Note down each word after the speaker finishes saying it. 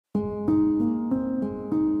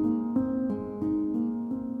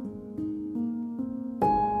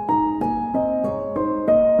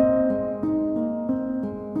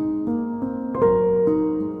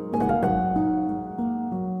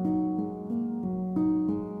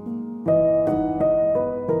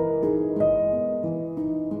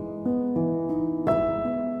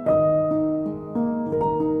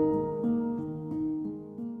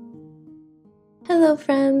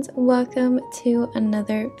welcome to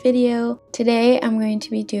another video. Today I'm going to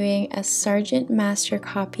be doing a Sargent master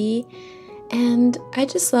copy, and I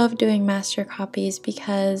just love doing master copies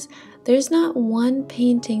because there's not one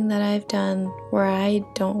painting that I've done where I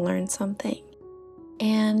don't learn something.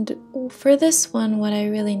 And for this one, what I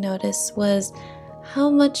really noticed was how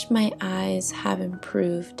much my eyes have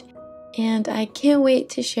improved. And I can't wait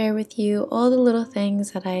to share with you all the little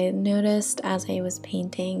things that I noticed as I was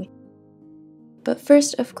painting. But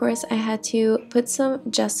first, of course, I had to put some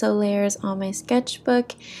gesso layers on my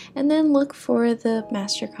sketchbook and then look for the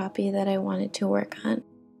master copy that I wanted to work on.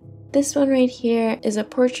 This one right here is a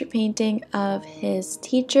portrait painting of his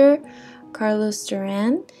teacher,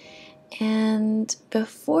 Carolus-Duran. And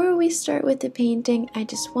before we start with the painting, I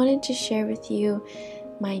just wanted to share with you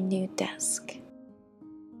my new desk.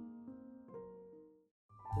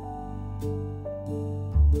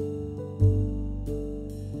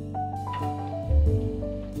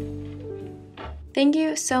 Thank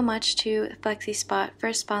you so much to FlexiSpot for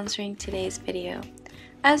sponsoring today's video.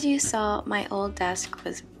 As you saw, my old desk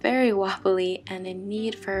was very wobbly and in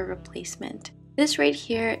need for a replacement. This right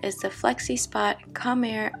here is the FlexiSpot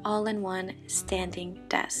Comair all-in-one standing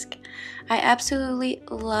desk. I absolutely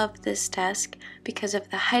love this desk because of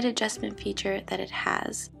the height adjustment feature that it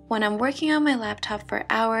has. When I'm working on my laptop for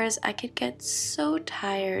hours, I could get so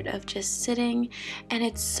tired of just sitting, and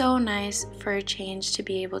it's so nice for a change to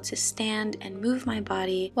be able to stand and move my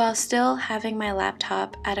body while still having my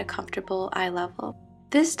laptop at a comfortable eye level.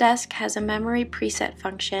 This desk has a memory preset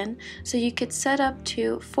function, so you could set up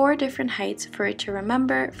to 4 different heights for it to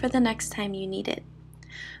remember for the next time you need it.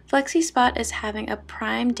 FlexiSpot is having a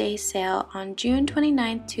Prime Day sale on June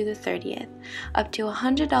 29th to the 30th, up to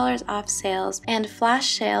 $100 off sales and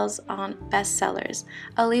flash sales on bestsellers.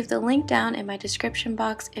 I'll leave the link down in my description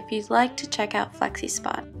box if you'd like to check out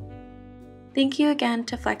FlexiSpot. Thank you again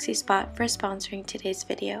to FlexiSpot for sponsoring today's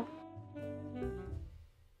video.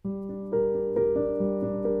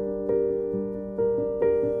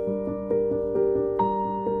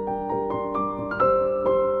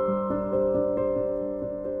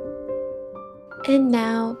 And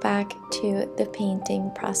now back to the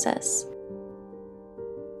painting process.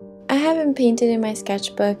 I haven't painted in my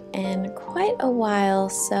sketchbook in quite a while,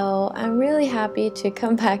 so I'm really happy to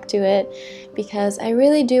come back to it because I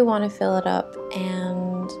really do want to fill it up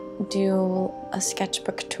and do a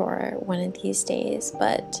sketchbook tour one of these days.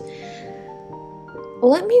 But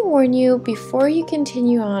let me warn you before you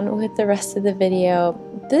continue on with the rest of the video,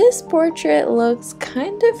 this portrait looks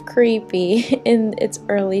kind of creepy in its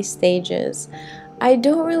early stages. I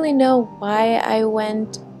don't really know why I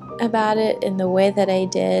went about it in the way that I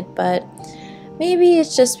did, but maybe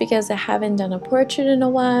it's just because I haven't done a portrait in a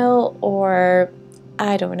while, or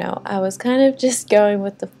I don't know. I was kind of just going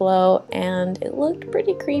with the flow and it looked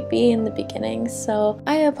pretty creepy in the beginning, so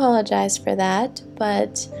I apologize for that,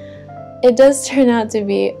 but it does turn out to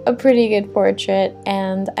be a pretty good portrait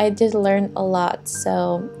and I did learn a lot,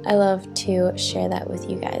 so I love to share that with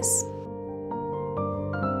you guys.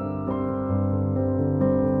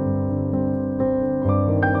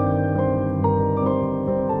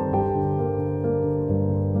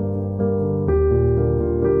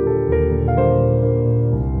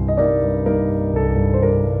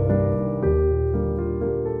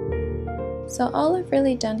 So all I've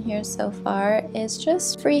really done here so far is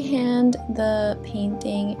just freehand the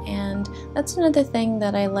painting, and that's another thing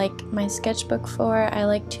that I like my sketchbook for. I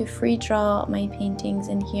like to free draw my paintings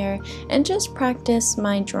in here and just practice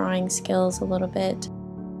my drawing skills a little bit.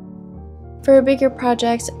 For bigger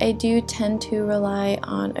projects, I do tend to rely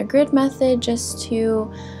on a grid method just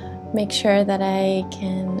to make sure that I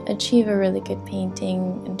can achieve a really good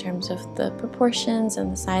painting in terms of the proportions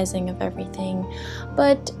and the sizing of everything.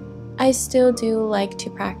 But I still do like to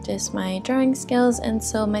practice my drawing skills, and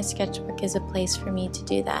so my sketchbook is a place for me to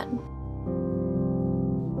do that.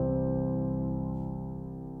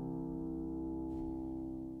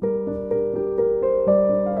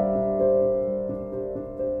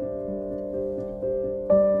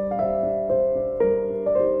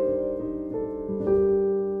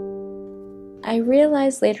 I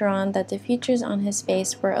realized later on that the features on his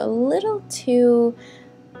face were a little too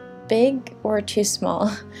big or too small.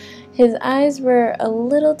 His eyes were a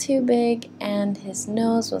little too big and his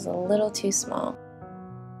nose was a little too small.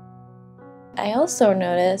 I also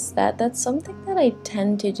noticed that that's something that I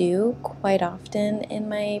tend to do quite often in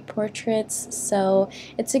my portraits, so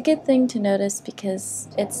it's a good thing to notice because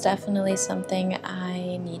it's definitely something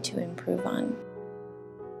I need to improve on.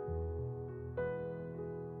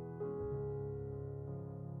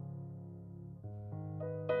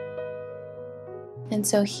 And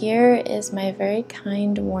so here is my very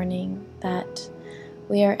kind warning that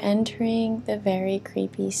we are entering the very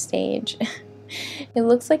creepy stage. It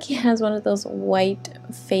looks like he has one of those white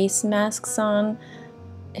face masks on,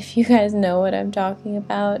 if you guys know what I'm talking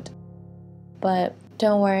about. But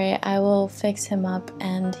don't worry, I will fix him up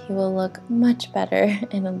and he will look much better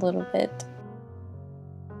in a little bit.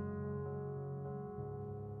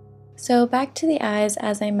 So back to the eyes,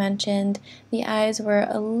 as I mentioned, the eyes were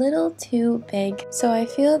a little too big. So I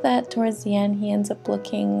feel that towards the end he ends up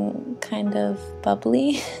looking kind of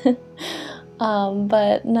bubbly.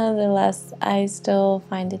 But nonetheless, I still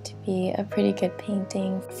find it to be a pretty good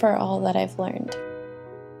painting for all that I've learned.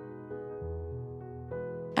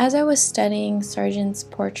 As I was studying Sargent's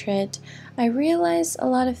portrait, I realized a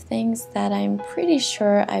lot of things that I'm pretty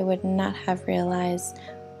sure I would not have realized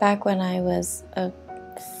back when I was a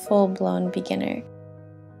full-blown beginner.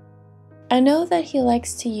 I know that he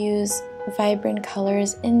likes to use vibrant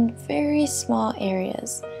colors in very small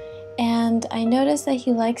areas, and I noticed that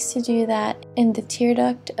he likes to do that in the tear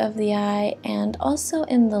duct of the eye and also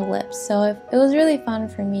in the lips. So it was really fun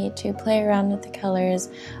for me to play around with the colors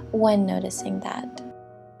when noticing that.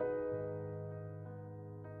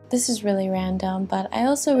 This is really random, but I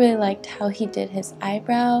also really liked how he did his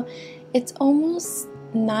eyebrow. It's almost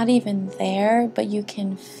not even there, but you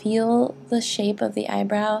can feel the shape of the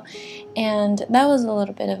eyebrow, and that was a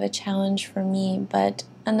little bit of a challenge for me, but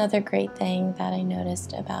another great thing that I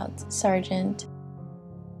noticed about Sargent.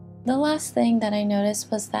 The last thing that I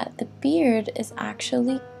noticed was that the beard is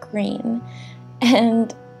actually green,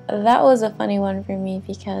 and that was a funny one for me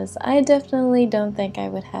because I definitely don't think I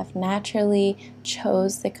would have naturally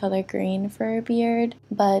chose the color green for a beard,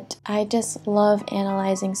 but I just love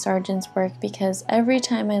analyzing Sargent's work because every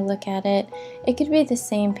time I look at it, it could be the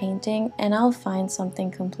same painting and I'll find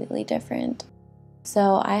something completely different.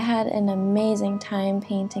 So I had an amazing time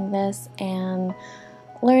painting this and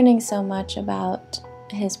learning so much about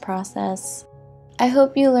his process. I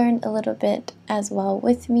hope you learned a little bit as well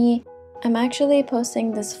with me. I'm actually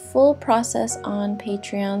posting this full process on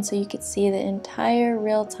Patreon so you could see the entire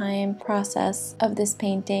real-time process of this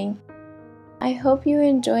painting. I hope you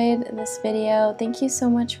enjoyed this video. Thank you so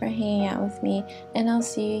much for hanging out with me, and I'll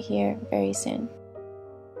see you here very soon.